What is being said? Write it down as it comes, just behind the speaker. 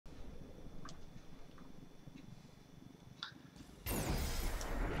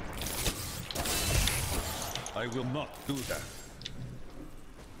I will not do that.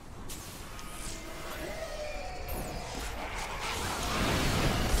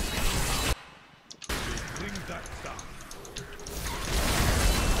 Bring that down.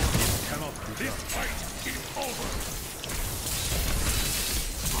 It cannot be. This fight is over.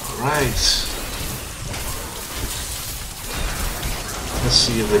 All right. Let's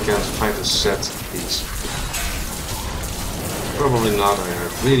see if they can find a set piece. Probably not. I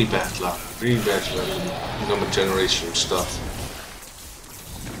have really bad luck. Really bad number generation stuff.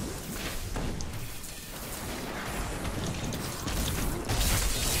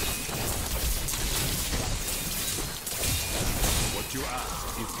 What you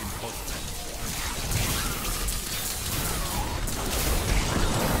ask is impossible.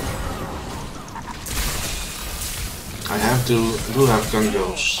 I do have gun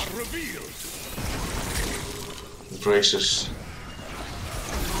goes. Braces.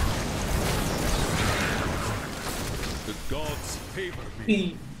 The gods favor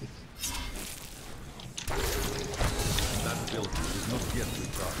me. That building is not yet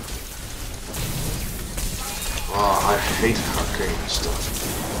recharged. Oh, I hate arcane stuff.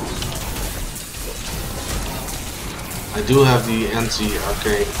 I do have the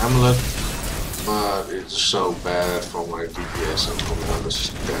anti-arcane amulet, but it's so bad for my DPS and for my other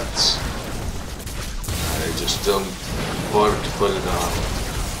stats. I just don't bother to put it on.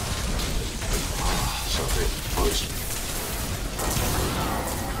 Oh, something poison.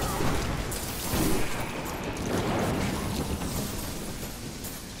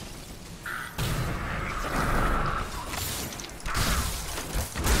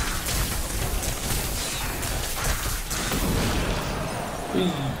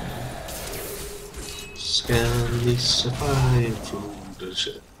 Can we survive through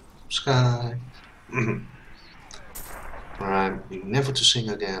the sky? Alright, never to sing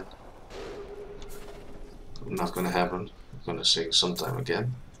again. Not gonna happen. I'm gonna sing sometime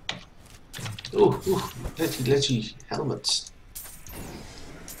again. Ooh, letty helmets.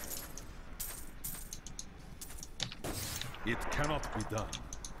 It cannot be done.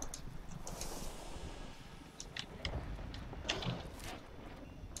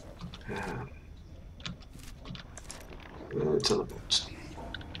 Teleport.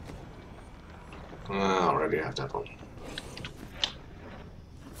 I already have that one.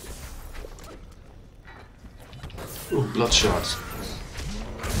 Ooh, bloodshot.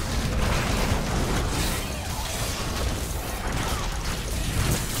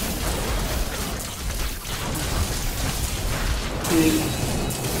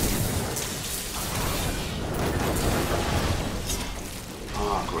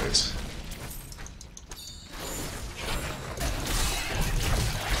 Ah, great.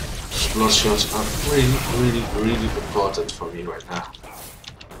 Bloodshots are really important for me right now.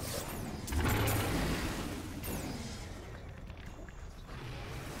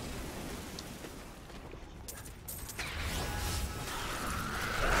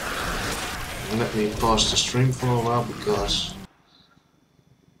 Let me pause the stream for a while because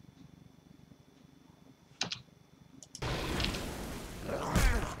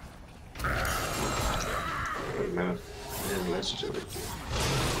wait a minute. Legendary.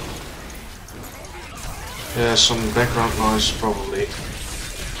 Yeah, some background noise probably.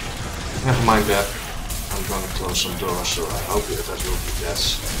 Never mind that. I'm gonna close some doors, so I hope that will be that.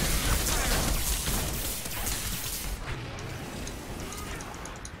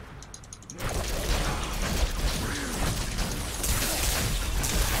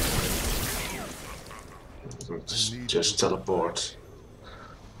 Just teleport.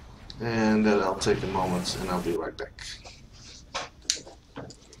 And then I'll take a moment and I'll be right back.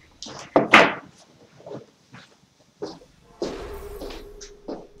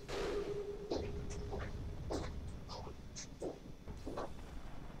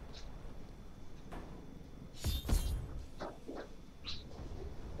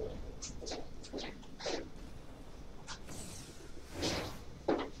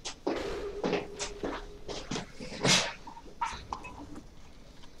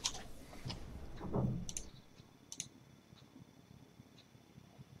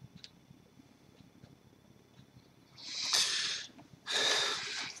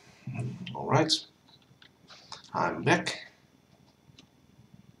 Alright, I'm back.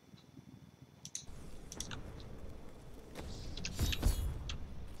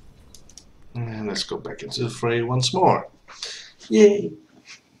 And let's go back into the fray once more. Yay!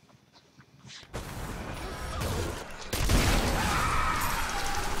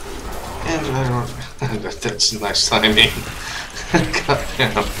 And I don't... that's nice timing. God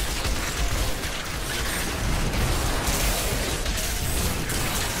damn.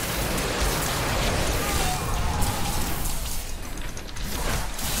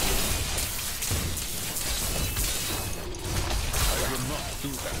 do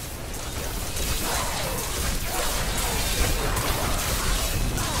that.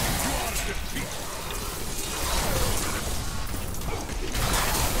 You are defeated.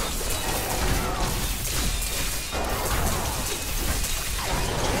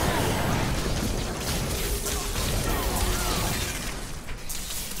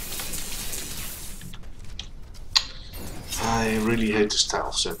 I really hate the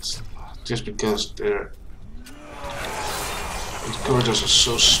stealth set, just because the corridors are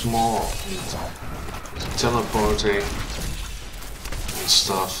so small and teleporting and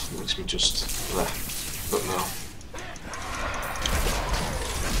stuff makes me just but no.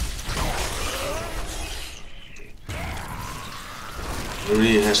 It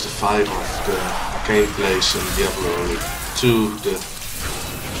really has the vibe of the gameplays in Diablo 2, the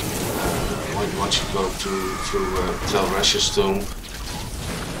once you go through Tel Rash's tomb.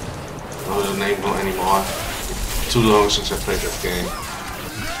 I don't know the name anymore. Too long since I played that game.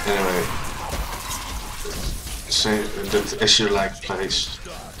 Anyway, say that Azure-like place.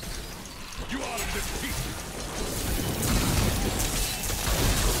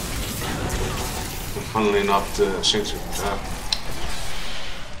 And funnily enough, the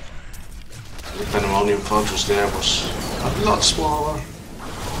Pandemonium Fortress there was a lot smaller.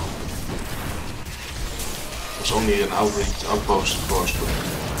 It was only an outpost, of course,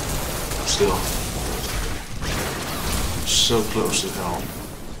 but still so close to hell.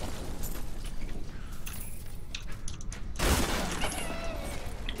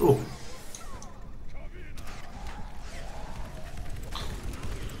 Oh.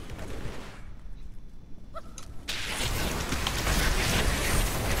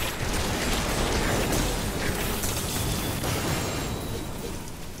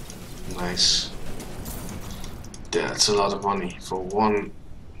 Nice. That's a lot of money for one.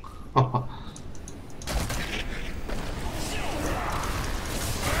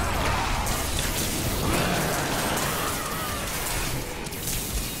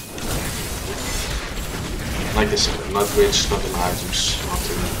 Like I said, I'm not rich, not in items, not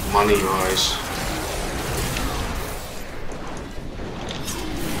in money wise.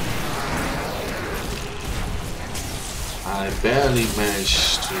 I barely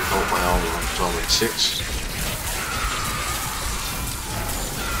managed to hold my own on Atomic 6.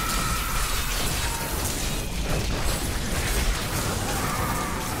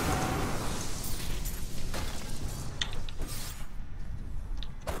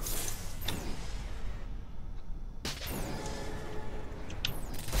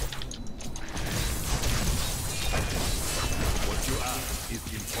 What you ask is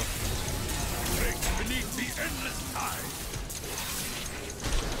impossible. Break beneath the endless tide.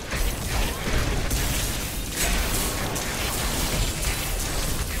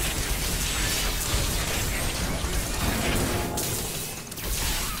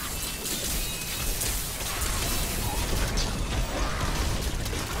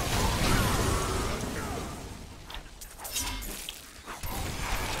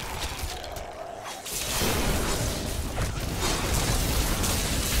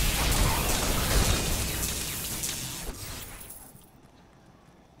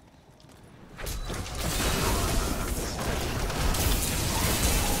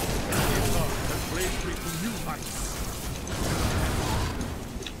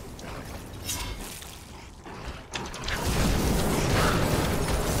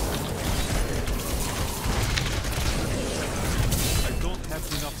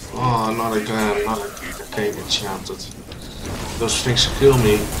 Oh, not again, not again enchanted. Those things kill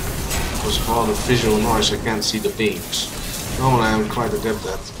me because of all the visual noise. I can't see the beams. Normally I'm quite adept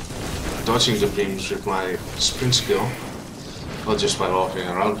at dodging the beams with my sprint skill, not just by walking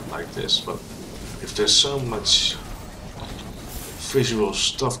around like this, but if there's so much visual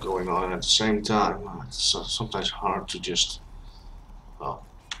stuff going on at the same time, it's sometimes hard to just, well,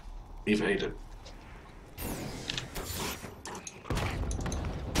 evade it.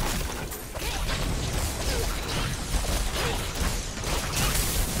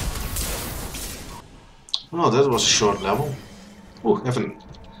 Oh, that was a short level. Oh, heaven.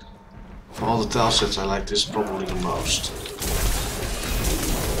 Of all the tile sets, I like this probably the most.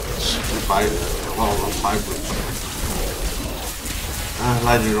 It's vibrant.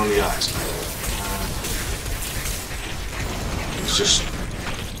 Lighter on the eyes. It's just...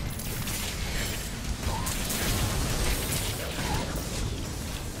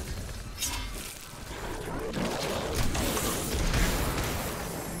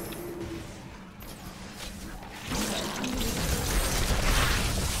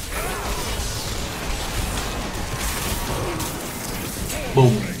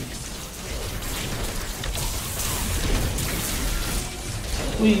 boom.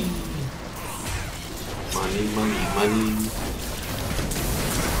 Whee! Money, money, money.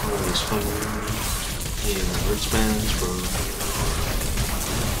 Always fun. Yeah, rich man's bro.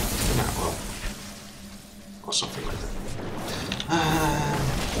 Nah, well, or something like that.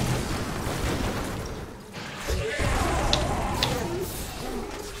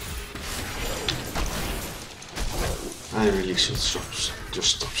 I really should stop.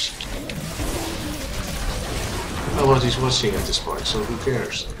 Just stop singing. Nobody's watching at this point, so who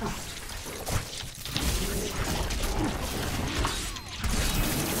cares?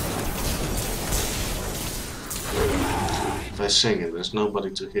 If I sing it, there's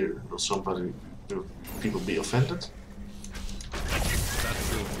nobody to hear. Will people be offended? That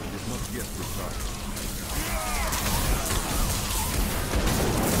silver is not yet recharged.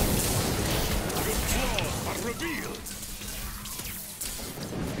 Your flaws are revealed.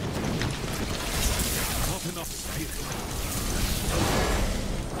 Not enough spirit.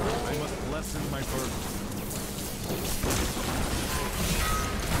 I must lessen my burden.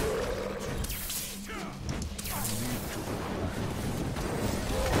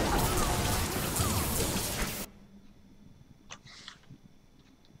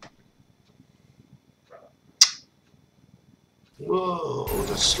 Whoa,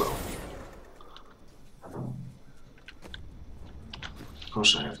 that's slow.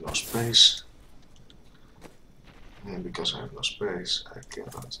 Because I have no space. And because I have no space, I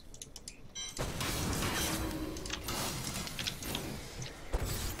cannot.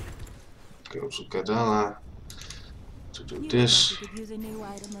 Go to Kadala to do this. You could use a new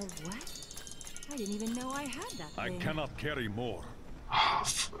item of what? I didn't even know I had that I thing. cannot carry more.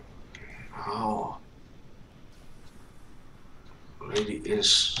 Oh, really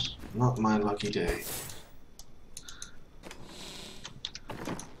is not my lucky day.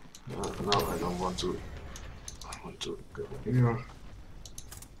 No, I don't want to. I want to go here.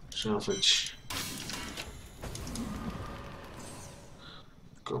 Salvage.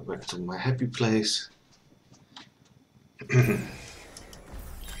 Go back to my happy place.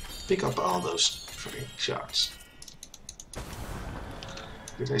 Pick up all those fucking shards.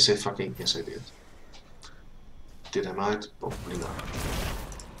 Did I say fucking? Yes, I did. Did I mind? Probably not.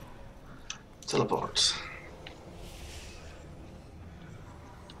 Teleport.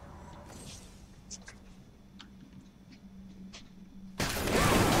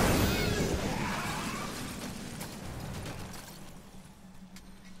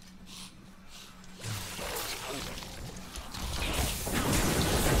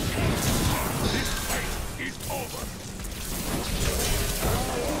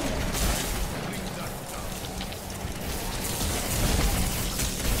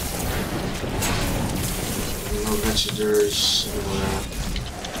 Messengers.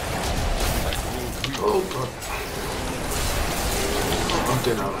 Oh god. Oh,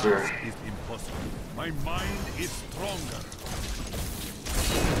 get out there. Is impossible. My mind is stronger.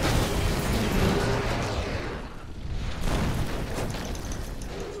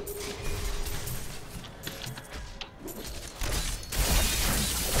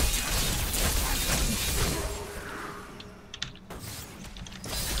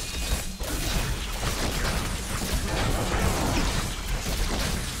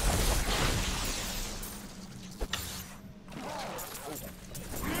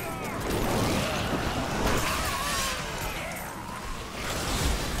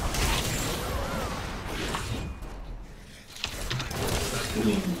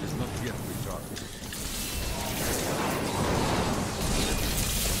 Is not yet recharged.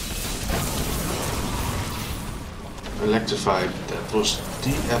 Electrified. That was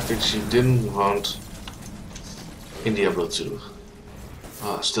the epic you didn't want in Diablo 2.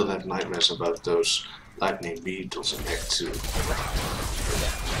 I still have nightmares about those lightning beetles in Act 2.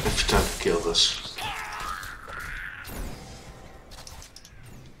 Every time to kill us.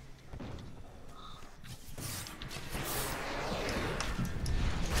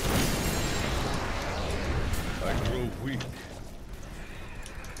 I grow weak.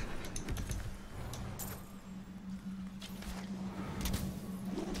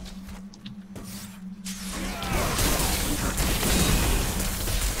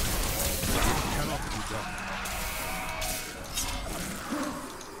 Cannot be done.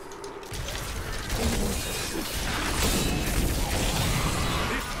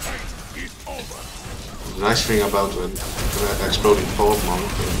 This fight is over. The nice thing about an exploding pole monk,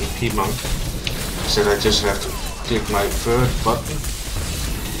 an EP monk, is that I just have to click my third button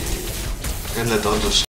and let others